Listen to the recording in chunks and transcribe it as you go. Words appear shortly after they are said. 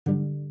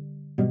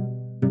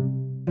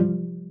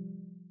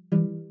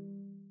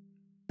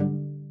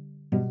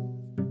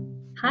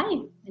Hi,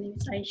 my name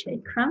is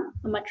Aisha Ikram.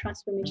 I'm a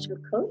transformational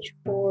coach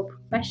for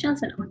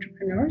professionals and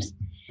entrepreneurs.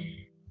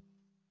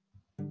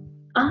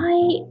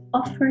 I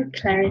offer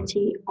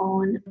clarity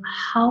on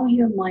how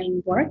your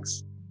mind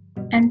works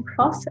and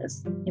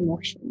process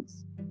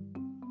emotions.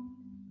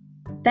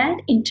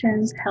 That in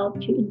turn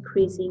helps you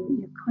increasing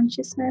your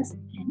consciousness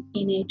and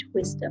innate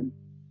wisdom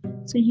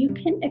so you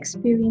can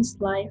experience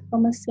life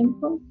from a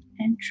simple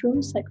and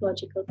true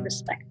psychological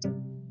perspective.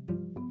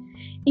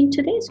 In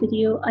today's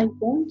video, I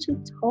want to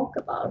talk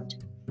about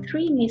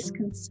 3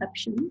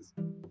 misconceptions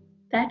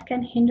that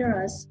can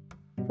hinder us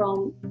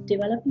from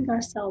developing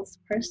ourselves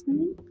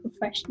personally,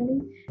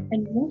 professionally,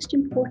 and most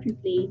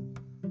importantly,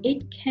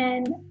 it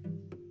can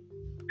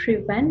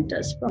prevent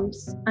us from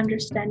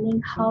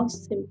understanding how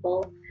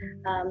simple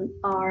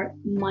our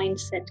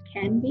mindset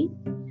can be,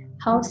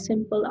 how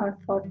simple our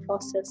thought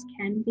process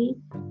can be,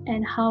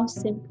 and how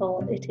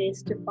simple it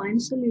is to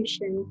find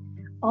solution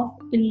of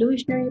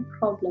illusionary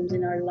problems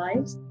in our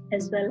lives,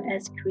 as well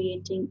as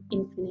creating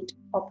infinite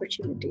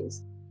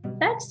opportunities.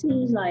 That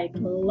seems like a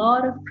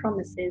lot of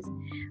promises,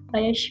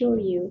 but I assure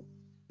you,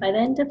 by the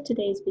end of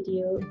today's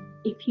video,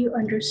 if you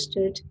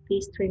understood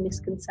these 3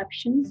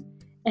 misconceptions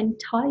and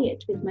tie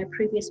it with my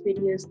previous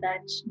videos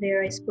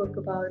where I spoke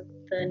about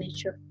the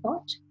nature of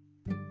thought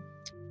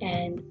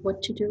and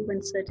what to do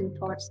when certain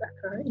thoughts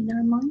occur in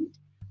our mind,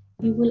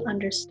 you will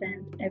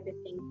understand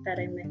everything that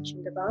I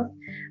mentioned above.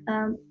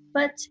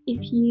 But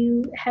if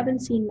you haven't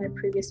seen my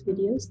previous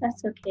videos,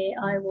 that's okay.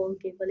 I will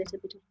give a little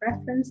bit of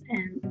reference,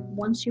 and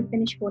once you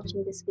finish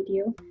watching this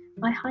video,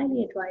 I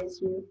highly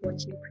advise you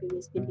watching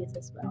previous videos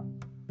as well.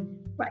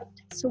 Right,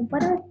 so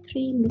what are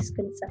 3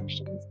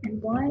 misconceptions and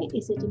why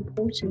is it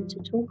important to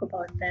talk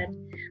about that?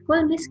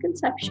 Well,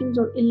 misconceptions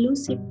or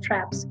elusive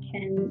traps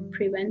can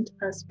prevent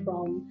us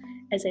from,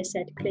 as I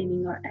said,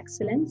 claiming our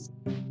excellence.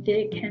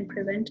 They can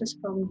prevent us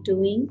from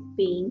doing,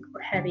 being,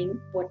 or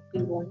having what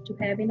we want to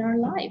have in our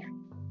life,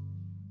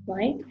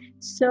 right?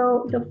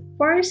 So the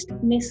first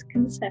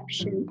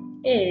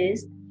misconception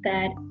is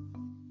that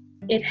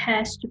it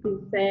has to be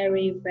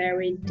very,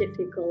 very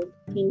difficult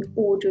in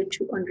order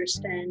to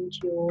understand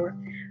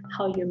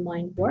how your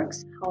mind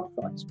works, how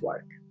thoughts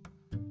work.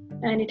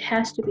 And it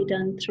has to be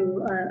done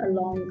through a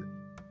long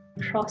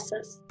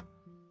process,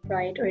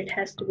 right? Or it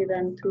has to be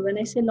done through, when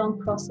I say long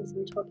process,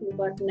 I'm talking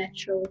about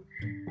natural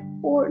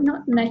or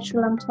not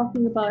natural, I'm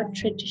talking about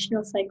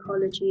traditional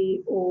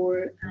psychology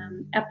or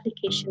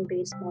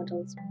application-based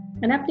models.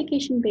 And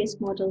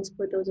application-based models,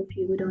 for those of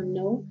you who don't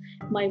know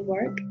my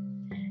work,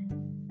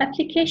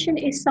 application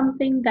is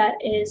something that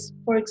is,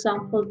 for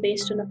example,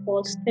 based on a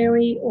false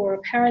theory or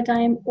a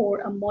paradigm or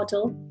a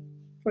model.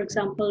 For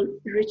example,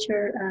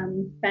 Richard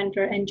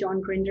Bandler and John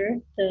Grinder,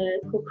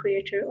 the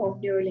co-creator of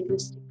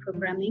neurolinguistic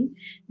programming,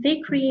 they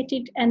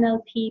created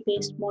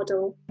NLP-based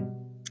model,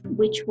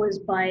 which was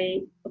by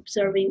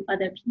observing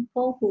other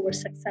people who were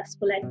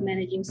successful at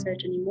managing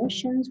certain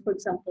emotions, for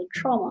example,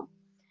 trauma.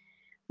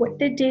 What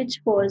they did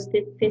was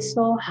they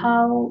saw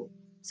how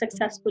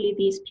successfully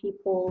these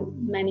people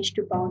managed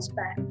to bounce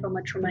back from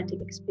a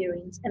traumatic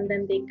experience, and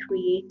then they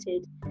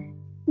created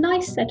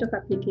nice set of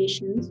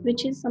applications,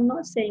 which is, I'm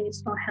not saying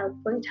it's not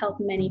helpful, it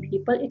helped many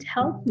people. It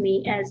helped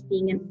me as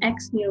being an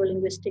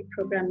ex-neurolinguistic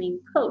programming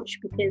coach,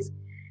 because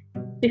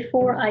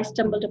before I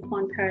stumbled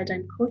upon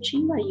paradigm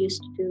coaching, I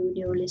used to do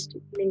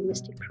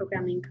neurolinguistic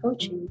programming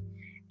coaching,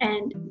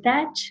 and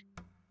that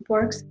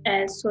works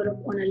as sort of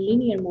on a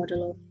linear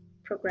model of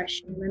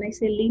progression. When I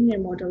say linear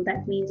model,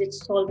 that means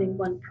it's solving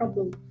one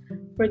problem.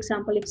 For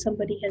example, if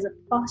somebody has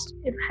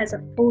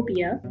a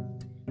phobia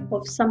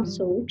of some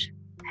sort,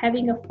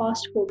 having a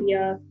fast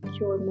phobia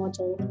cure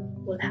model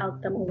will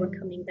help them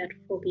overcoming that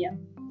phobia,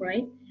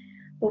 right?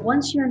 But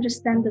once you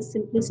understand the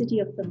simplicity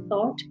of the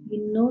thought,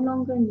 you no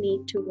longer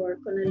need to work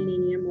on a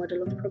linear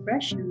model of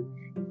progression.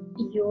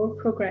 Your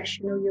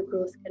progression or your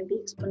growth can be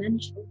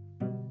exponential.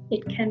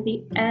 It can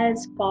be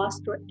as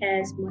fast or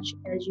as much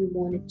as you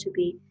want it to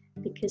be,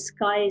 because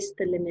sky is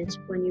the limit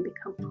when you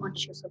become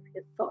conscious of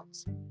your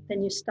thoughts.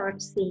 Then you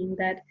start seeing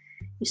that,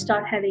 you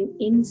start having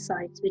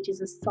insights, which is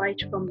a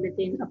sight from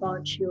within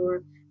about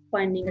your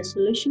finding a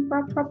solution for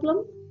a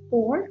problem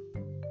or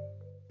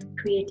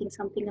creating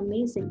something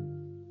amazing.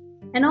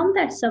 And on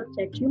that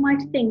subject, you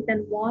might think,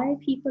 then why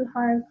people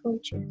hire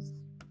coaches?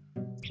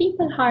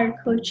 People hire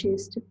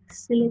coaches to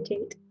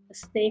facilitate a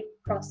safe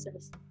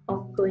process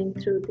of going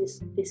through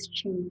this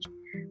change,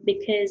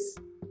 because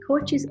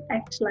coaches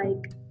act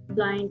like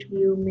blind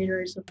view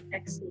mirrors of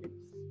excellence.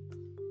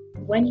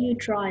 When you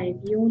drive,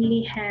 you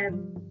only have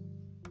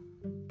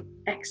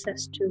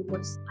access to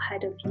what's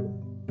ahead of you,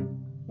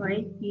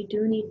 right? You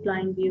do need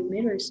blind view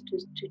mirrors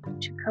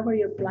to cover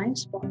your blind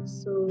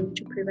spots, so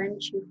to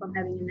prevent you from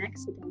having an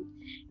accident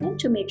and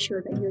to make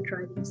sure that you're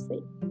driving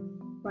safe,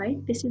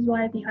 right? This is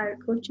why we hire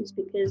coaches,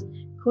 because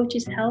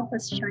coaches help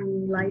us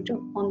shine light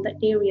on the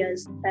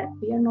areas that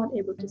we are not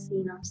able to see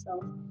in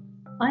ourselves.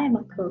 I am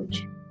a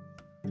coach,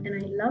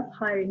 and I love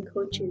hiring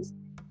coaches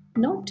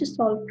not to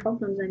solve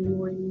problems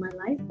anymore in my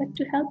life, but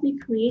to help me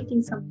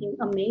creating something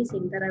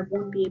amazing that I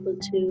won't be able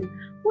to,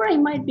 or I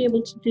might be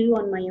able to do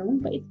on my own,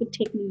 but it would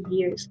take me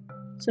years.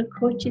 So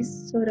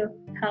coaches sort of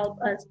help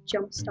us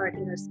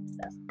jump-starting our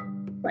success,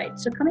 right?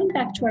 So coming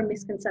back to our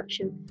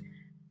misconception,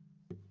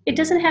 it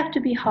doesn't have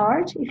to be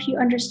hard if you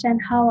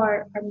understand how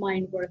our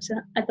mind works.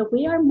 And the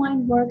way our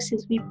mind works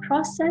is we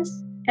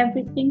process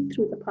everything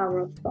through the power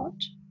of thought,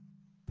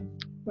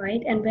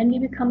 right? And when we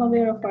become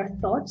aware of our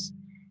thoughts,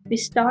 we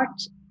start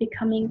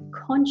becoming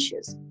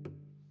conscious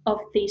of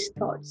these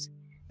thoughts.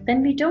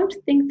 Then we don't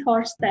think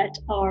thoughts that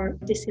are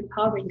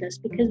disempowering us,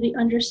 because we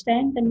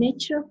understand the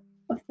nature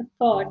of the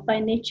thought. By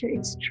nature,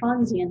 it's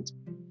transient.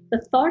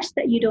 The thoughts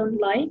that you don't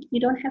like, you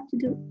don't have to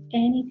do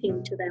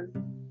anything to them.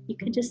 You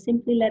can just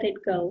simply let it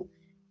go.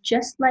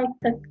 Just like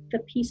the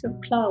piece of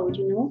cloud,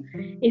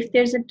 if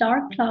there's a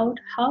dark cloud,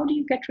 how do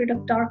you get rid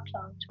of dark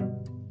cloud?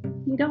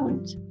 You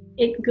don't.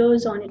 It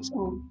goes on its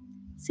own.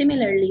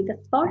 Similarly, the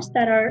thoughts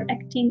that are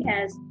acting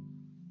as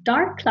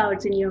dark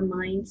clouds in your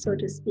mind, so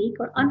to speak,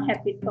 or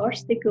unhappy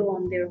thoughts, they go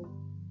on their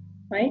own,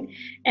 right?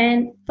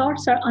 And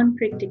thoughts are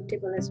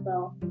unpredictable as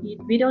well.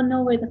 We don't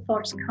know where the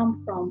thoughts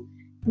come from.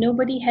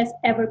 Nobody has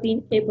ever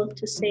been able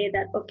to say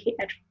that, okay,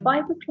 at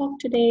 5 o'clock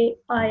today,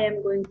 I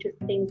am going to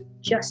think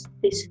just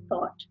this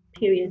thought,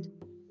 period.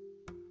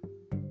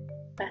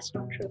 That's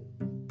not true.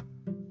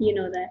 You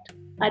know that.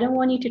 I don't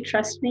want you to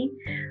trust me.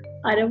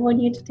 I don't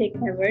want you to take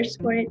my words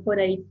for it. What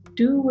I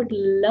would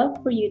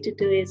love for you to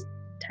do is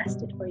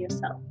test it for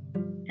yourself.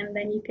 And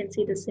then you can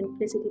see the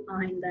simplicity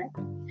behind that.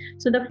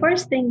 So the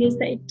first thing is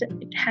that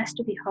it has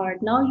to be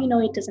hard. Now you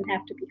know it doesn't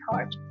have to be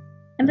hard.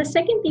 And the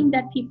second thing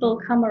that people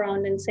come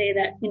around and say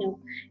that,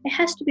 it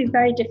has to be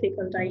very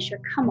difficult, Aisha,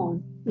 come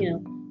on,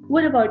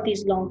 what about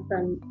these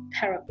long-term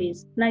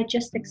therapies? And I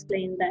just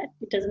explained that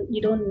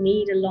you don't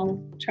need a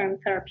long-term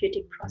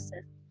therapeutic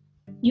process.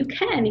 You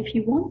can if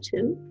you want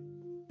to,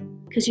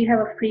 because you have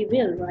a free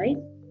will, right?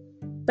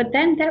 But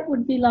then that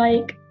would be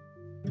like,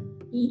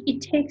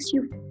 it takes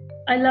you,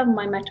 I love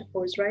my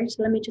metaphors, right?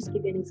 So let me just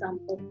give you an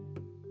example.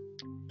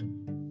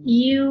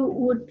 You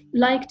would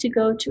like to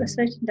go to a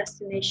certain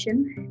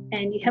destination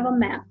and you have a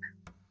map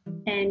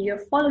and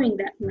you're following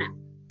that map.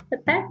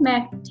 But that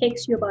map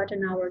takes you about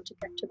an hour to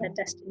get to that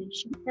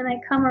destination. And I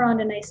come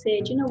around and I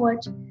say, you know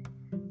what?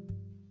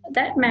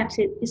 That map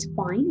is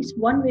fine. It's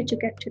one way to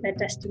get to that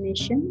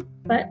destination,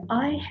 but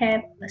I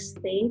have a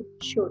safe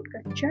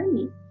shortcut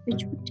journey,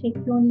 which would take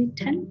you only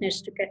 10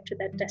 minutes to get to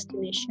that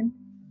destination.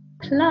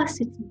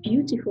 Plus, it's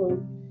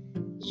beautiful.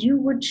 You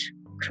would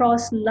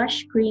cross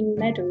lush green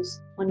meadows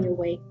on your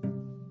way.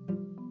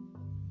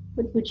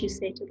 What would you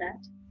say to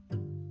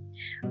that?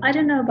 I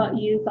don't know about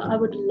you, but I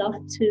would love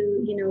to,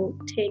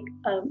 take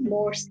a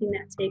more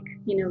scenic,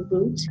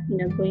 route,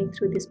 going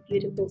through this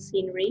beautiful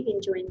scenery,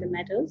 enjoying the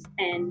meadows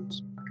and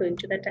going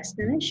to that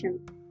destination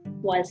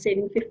while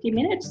saving 50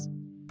 minutes,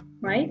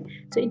 right?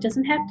 So it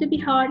doesn't have to be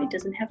hard. It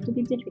doesn't have to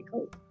be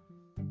difficult.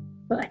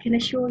 But I can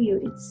assure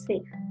you it's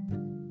safe,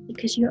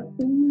 because you're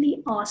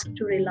only asked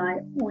to rely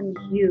on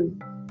you,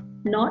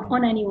 not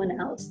on anyone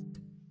else,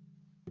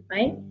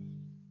 right?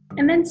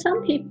 And then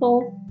some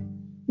people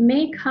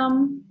may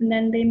come and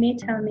then they may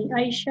tell me,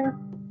 Aisha,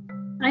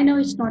 I know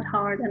it's not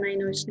hard and I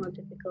know it's not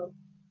difficult,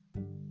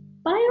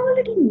 but I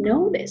already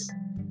know this.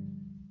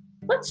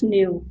 What's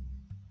new?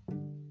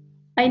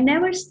 I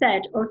never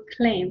said or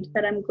claimed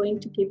that I'm going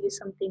to give you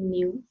something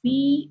new.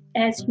 We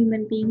as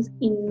human beings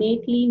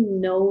innately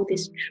know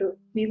this truth.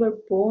 We were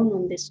born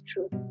on this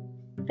truth,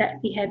 that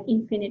we have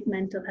infinite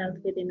mental health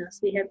within us.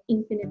 We have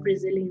infinite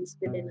resilience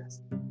within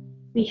us.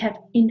 We have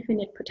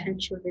infinite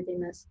potential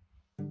within us.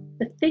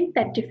 The thing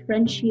that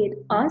differentiates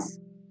us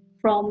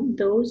from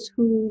those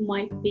who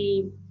might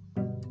be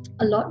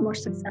a lot more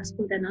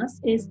successful than us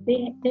is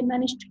they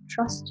manage to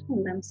trust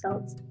in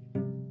themselves.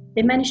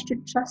 They manage to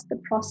trust the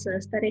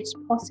process, that it's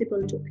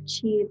possible to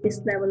achieve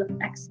this level of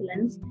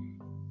excellence.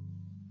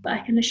 But I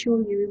can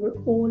assure you, we were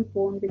all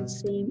born with the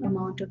same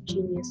amount of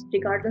genius,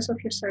 regardless of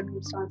your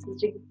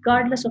circumstances,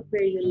 regardless of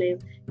where you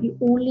live. You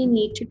only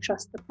need to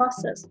trust the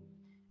process.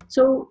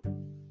 So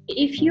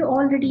if you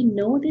already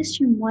know this,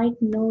 you might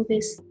know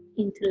this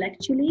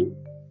intellectually,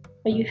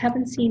 but you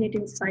haven't seen it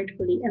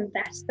insightfully. And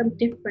that's the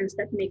difference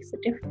that makes the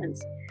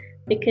difference.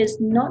 Because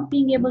not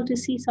being able to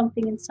see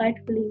something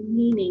insightfully,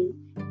 meaning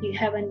you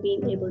haven't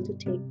been able to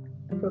take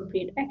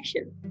appropriate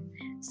action.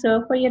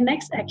 So for your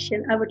next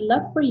action, I would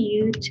love for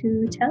you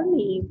to tell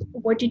me,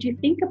 what did you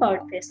think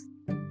about this,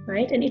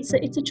 right? And it's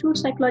a true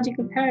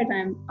psychological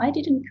paradigm. I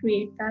didn't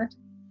create that,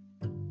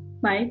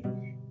 right?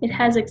 It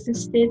has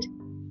existed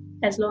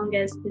as long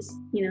as this,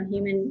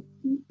 human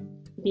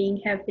being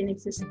have been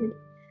existed.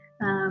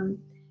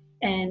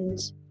 And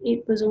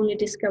it was only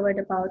discovered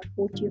about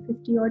 40 or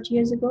 50 odd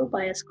years ago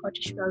by a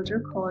Scottish welder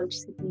called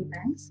Sydney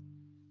Banks,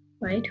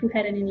 right, who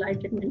had an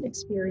enlightenment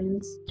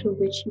experience through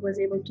which he was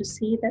able to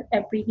see that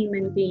every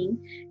human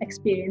being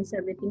experiences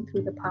everything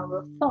through the power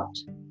of thought.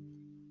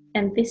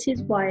 And this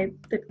is why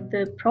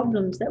the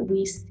problems that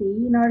we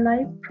see in our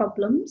life,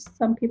 problems,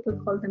 some people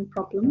call them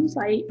problems.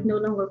 I no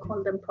longer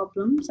call them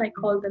problems. I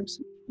call them,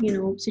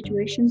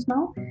 situations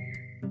now.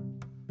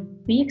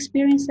 We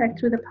experience that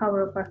through the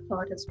power of our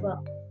thought as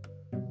well,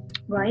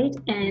 right?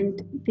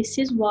 And this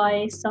is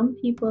why some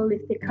people,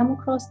 if they come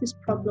across this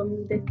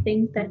problem, they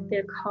think that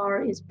their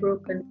car is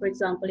broken. For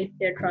example, if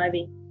they're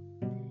driving,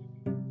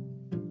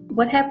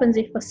 what happens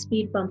if a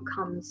speed bump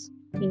comes?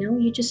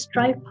 You just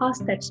drive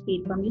past that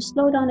speed bump, you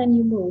slow down and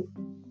you move.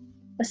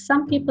 But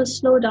some people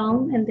slow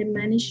down and they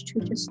manage to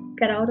just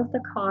get out of the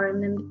car,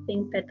 and then they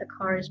think that the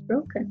car is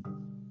broken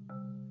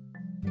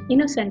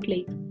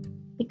innocently,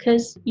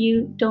 because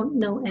you don't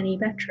know any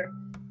better.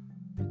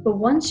 But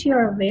once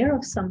you're aware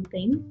of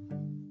something,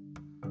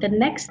 the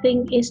next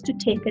thing is to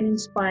take an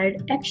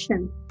inspired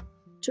action,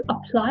 to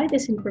apply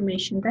this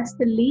information. That's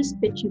the least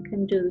bit you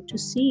can do, to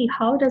see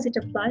how does it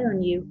apply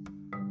on you.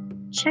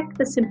 Check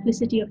the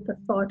simplicity of the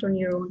thought on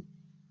your own.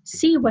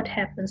 See what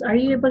happens. Are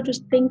you able to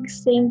think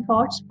same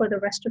thoughts for the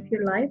rest of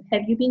your life?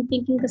 Have you been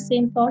thinking the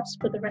same thoughts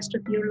for the rest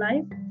of your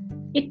life?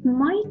 It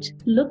might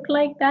look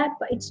like that,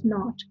 but it's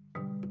not,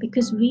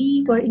 because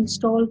we were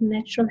installed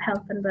natural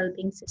health and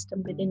well-being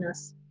system within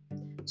us.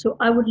 So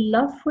I would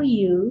love for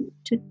you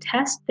to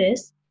test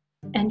this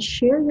and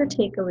share your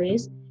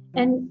takeaways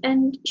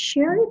and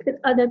share it with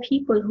other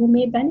people who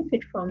may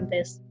benefit from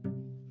this,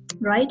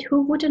 right?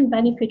 Who wouldn't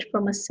benefit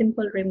from a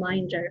simple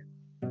reminder?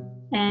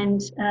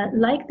 And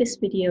like this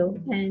video,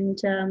 and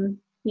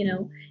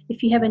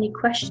if you have any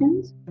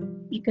questions,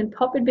 you can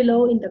pop it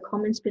below in the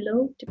comments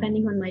below.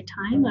 Depending on my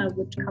time, I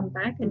would come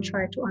back and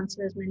try to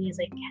answer as many as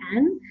I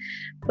can.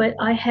 But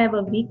I have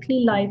a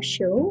weekly live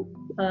show.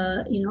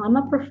 I'm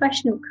a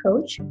professional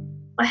coach.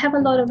 I have a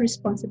lot of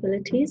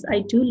responsibilities.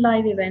 I do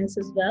live events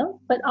as well,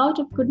 but out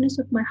of goodness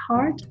of my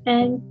heart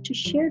and to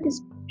share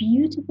this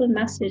beautiful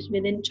message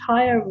with the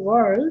entire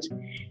world,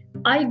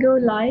 I go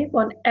live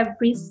on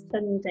every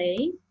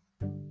Sunday,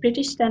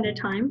 British Standard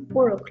Time,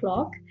 4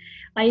 o'clock.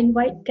 I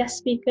invite guest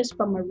speakers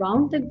from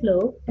around the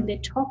globe, and they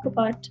talk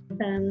about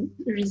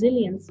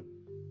resilience.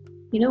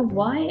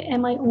 Why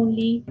am I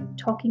only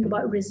talking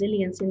about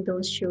resilience in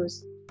those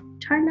shows?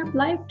 Turn up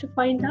live to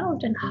find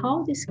out and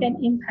how this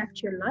can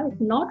impact your life,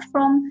 not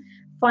from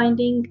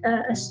finding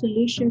a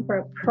solution for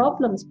a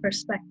problem's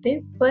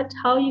perspective, but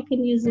how you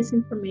can use this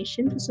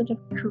information to sort of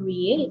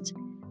create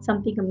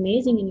something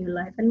amazing in your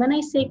life. And when I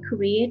say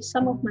create,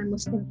 some of my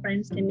Muslim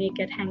friends, they may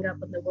get hung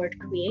up on the word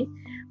create.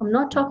 I'm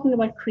not talking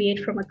about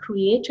create from a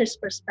creator's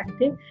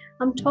perspective.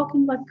 I'm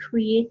talking about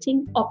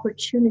creating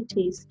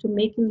opportunities to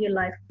making your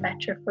life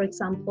better. For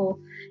example,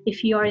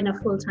 if you are in a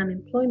full-time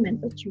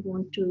employment, but you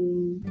want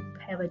to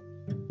have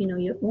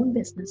your own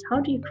business, how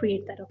do you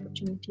create that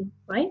opportunity,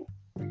 right?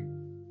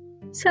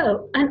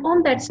 So, and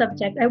on that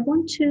subject, I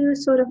want to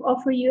sort of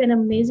offer you an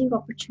amazing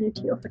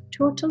opportunity of a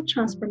total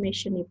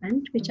transformation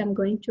event, which I'm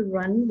going to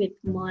run with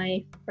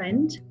my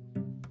friend,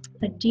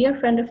 a dear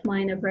friend of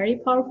mine, a very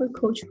powerful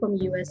coach from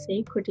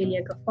USA,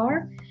 Cordelia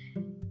Ghaffar.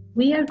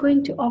 We are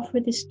going to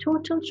offer this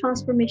total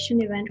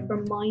transformation event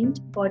for mind,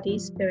 body,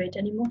 spirit,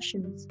 and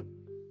emotions.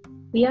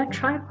 We are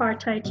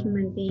tripartite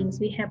human beings.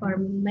 We have our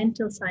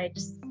mental side,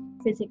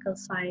 physical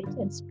side,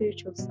 and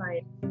spiritual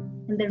side.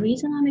 And the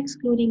reason I'm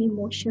excluding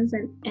emotions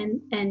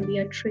and we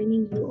are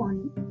training you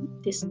on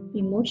this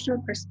emotional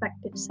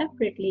perspective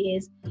separately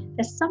is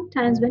that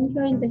sometimes when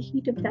you're in the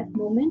heat of that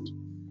moment,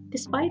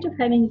 despite of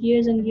having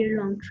years and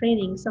year-long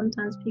training,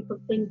 sometimes people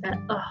think that,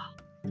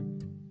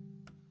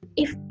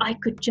 if I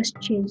could just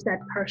change that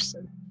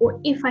person, or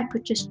if I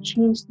could just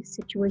change the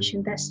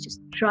situation, that's just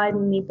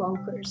driving me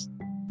bonkers.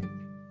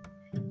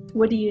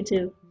 What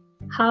do?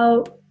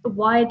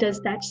 Why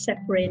does that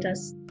separate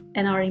us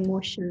and our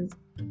emotions?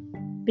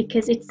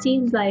 Because it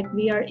seems like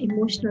we are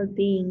emotional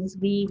beings.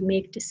 We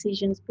make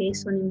decisions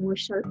based on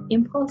emotional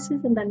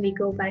impulses, and then we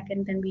go back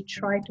and then we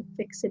try to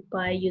fix it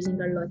by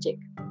using our logic.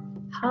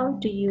 How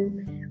do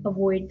you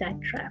avoid that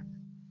trap?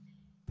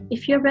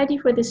 If you're ready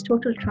for this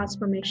total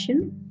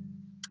transformation,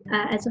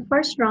 as a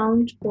first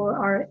round for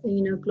our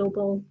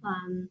global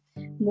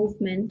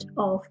movement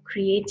of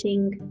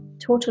creating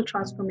total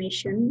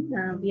transformation,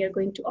 we are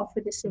going to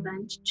offer this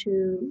event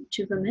to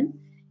women.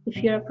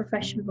 If you're a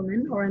professional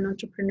woman or an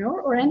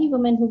entrepreneur or any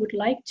woman who would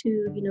like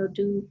to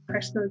do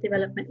personal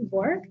development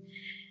work,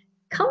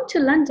 come to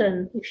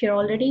London. If you're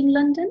already in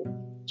London,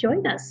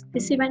 join us.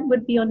 This event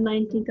would be on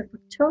 19th of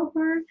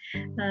October,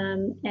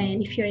 and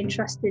if you're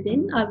interested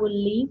I will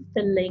leave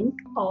the link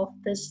of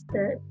this,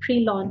 the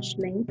pre-launch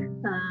link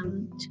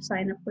to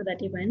sign up for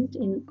that event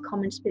in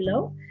comments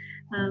below.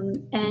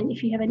 And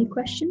if you have any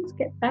questions,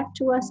 get back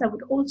to us. I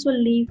would also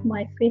leave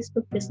my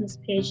Facebook business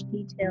page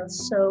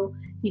details so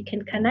you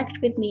can connect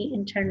with me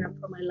and turn up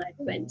for my live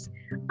events.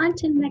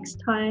 Until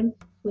next time,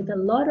 with a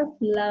lot of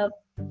love,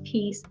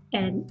 peace,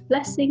 and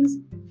blessings,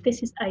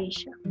 this is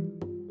Aisha.